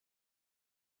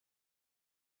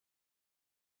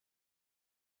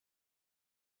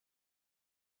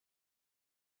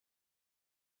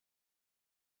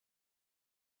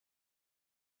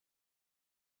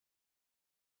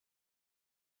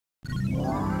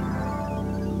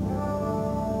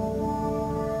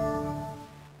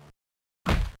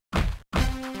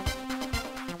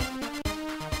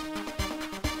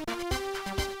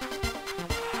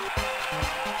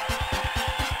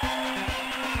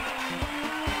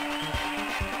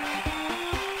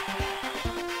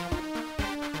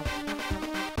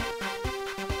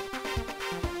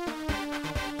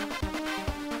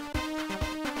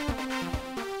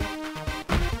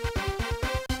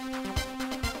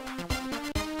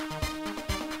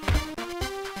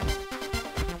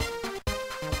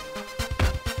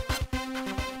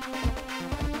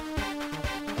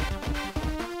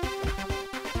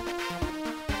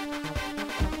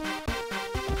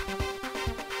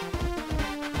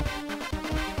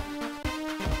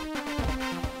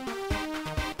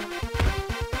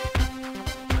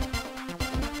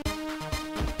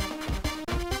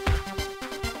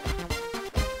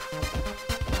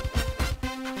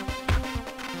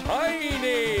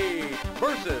Tiny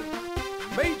versus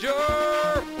Major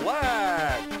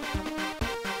Black.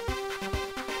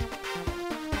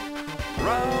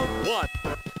 Round 1.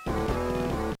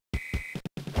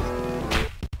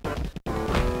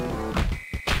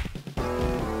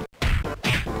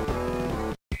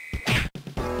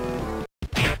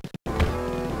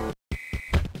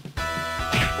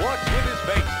 Blocks with his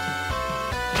face.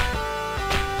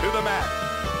 To the mat.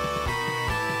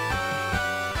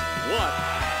 1,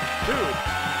 2,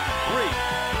 3,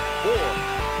 4,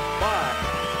 5,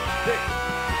 6.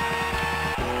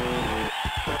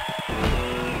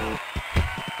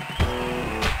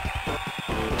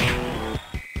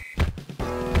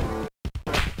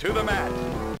 To the mat.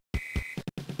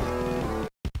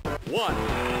 1,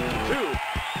 2,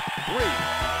 3,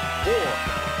 4,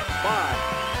 5,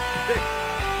 6,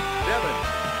 7,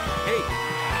 8.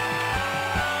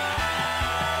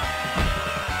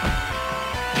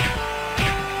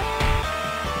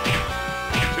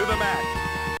 To the mat.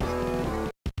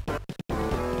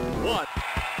 1,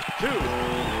 2,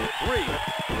 3,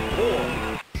 4.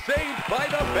 Saved by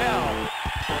the bell.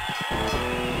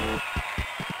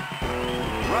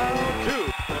 Round 2.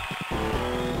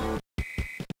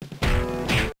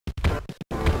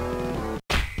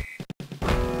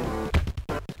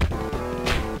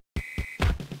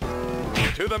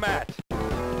 To the mat. 1,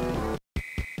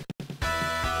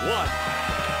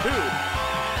 2,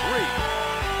 3,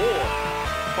 4,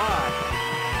 5,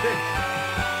 6,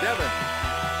 7,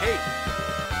 8,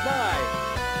 9,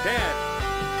 10.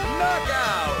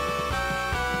 Knockout!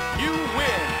 You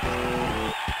win!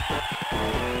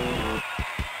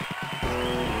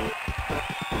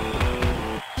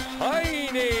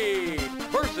 Tiny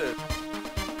versus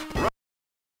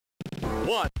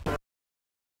 1.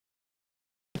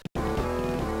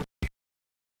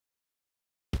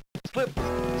 Slip,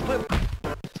 slip,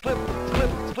 slip, slip,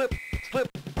 slip, slip.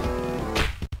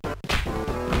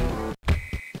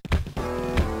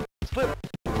 Slip.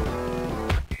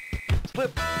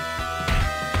 Slip.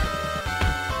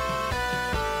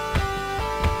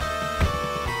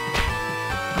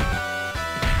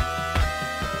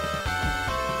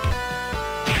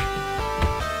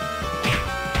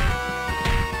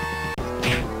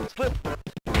 Slip.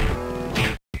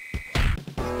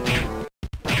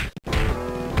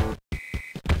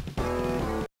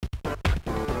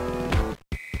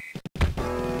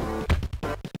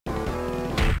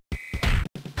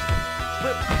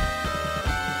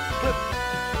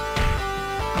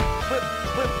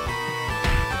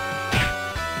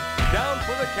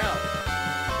 Count.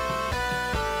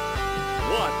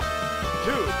 1,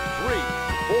 2, 3,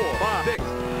 4, 5, 6.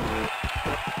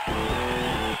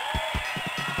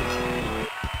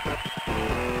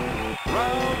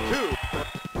 Round 2.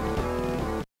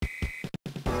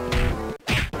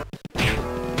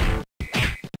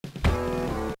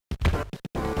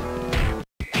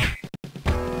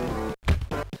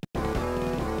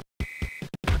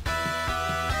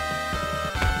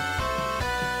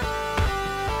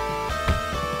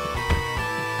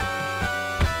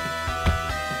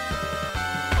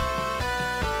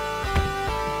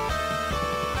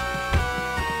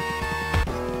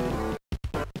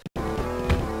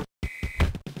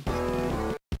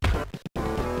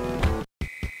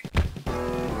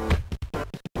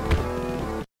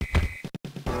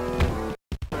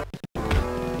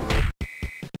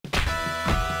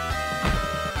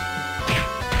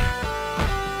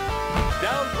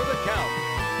 Down for the count.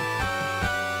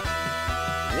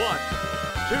 1,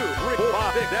 2, 3, 4,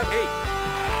 5, 6, 7, 8.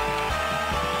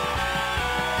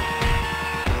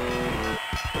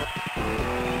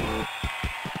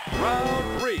 Round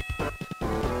 3.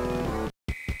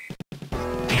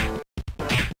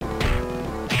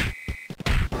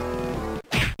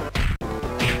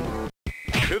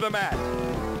 To the mat.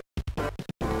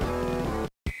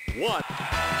 1,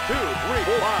 2, 3,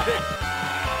 4, 5, 6.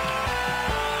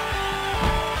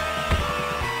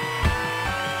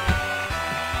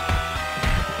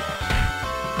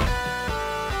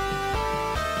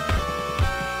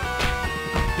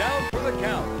 Down for the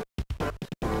count.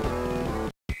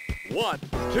 1,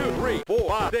 2, 3, 4,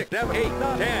 5, 6, 7, 8,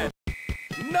 9, 10.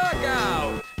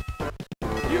 Knockout!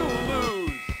 You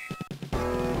lose!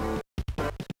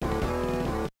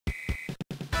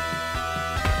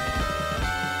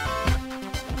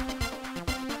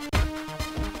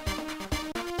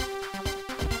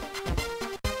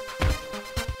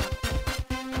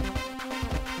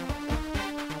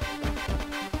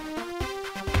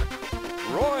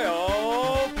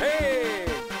 Royal Pain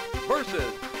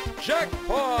versus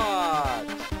Jackpot.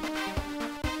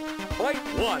 Fight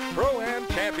 1, Pro-Am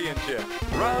Championship.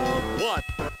 Round 1.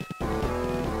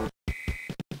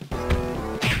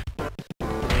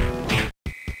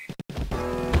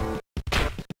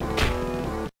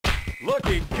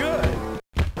 looking good.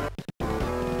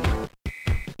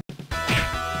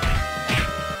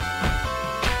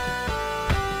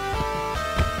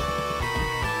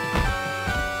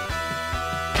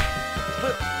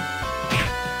 Slip.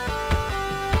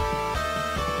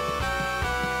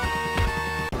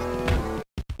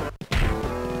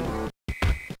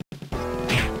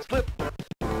 Slip.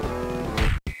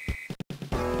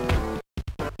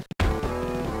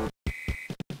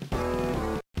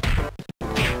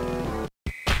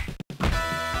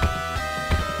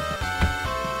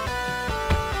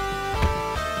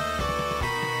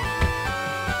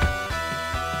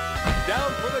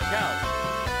 Down for the count.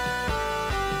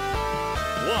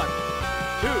 1,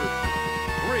 2,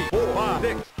 3, 4, 5,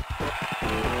 6.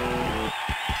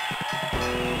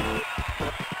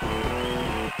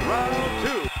 Round 2.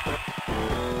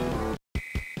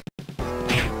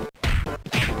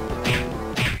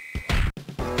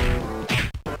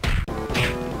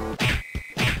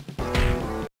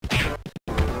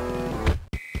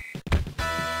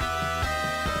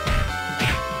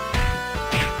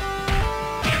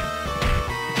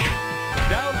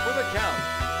 Down for the count.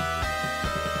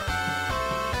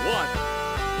 1,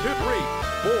 2, 3,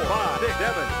 4, 5, 6,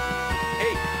 7,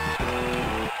 8.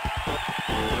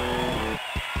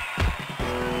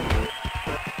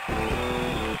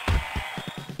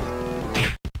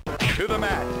 To the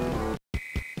mat.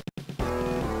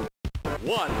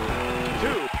 1,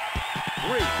 2,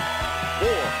 3,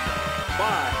 4,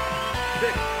 5,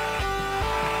 6.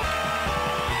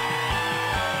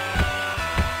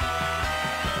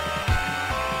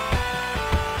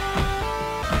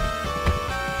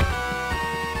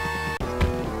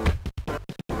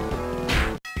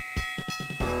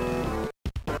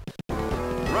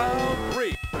 Round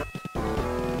 3.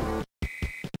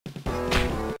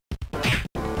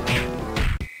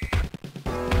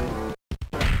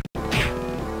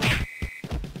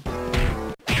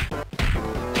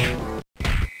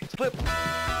 Slip.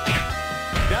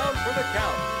 Down for the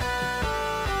count.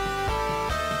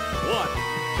 1,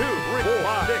 2, 3, 4,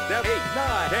 5, 6, 7, 8,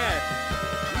 9, 10.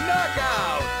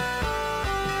 Knockout!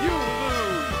 You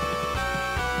lose!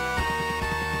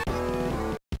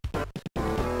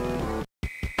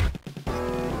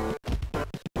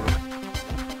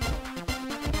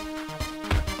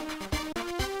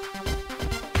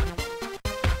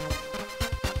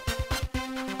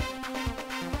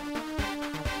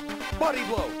 Body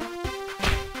blow.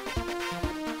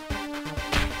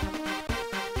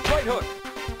 Right hook.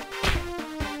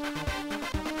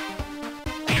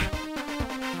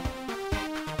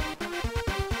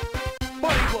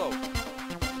 Body blow.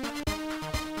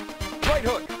 Right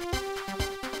hook.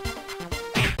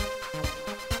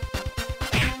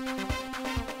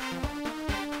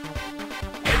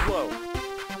 Head blow.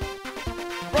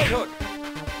 Right hook.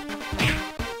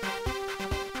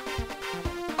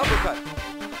 Uppercut.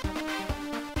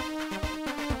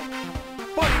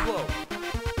 Body blow.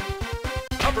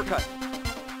 Uppercut.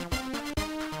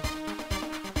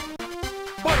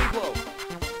 Body blow.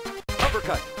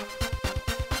 Uppercut.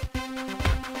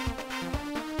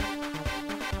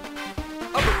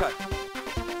 Uppercut.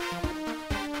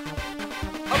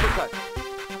 Uppercut.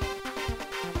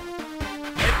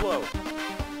 Head blow.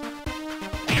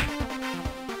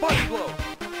 Body blow.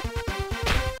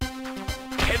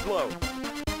 Head blow.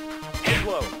 Head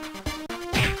blow.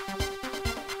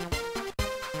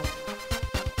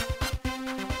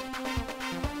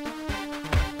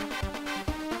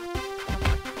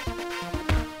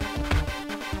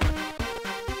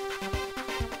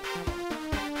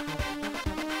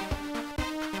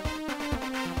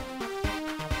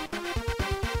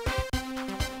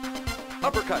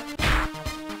 Uppercut.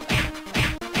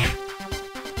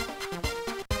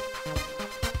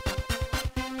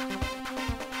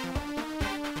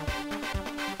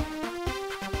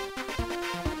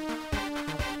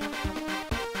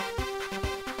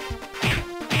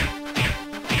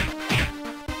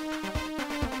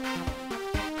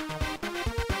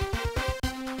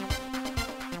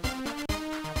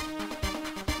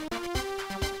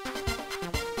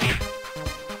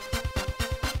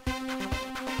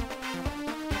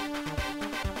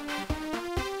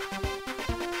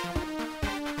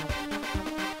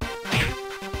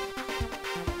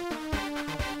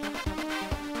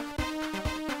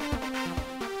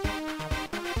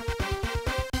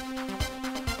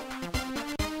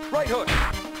 Right hook.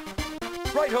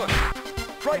 Right hook.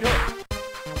 Right hook.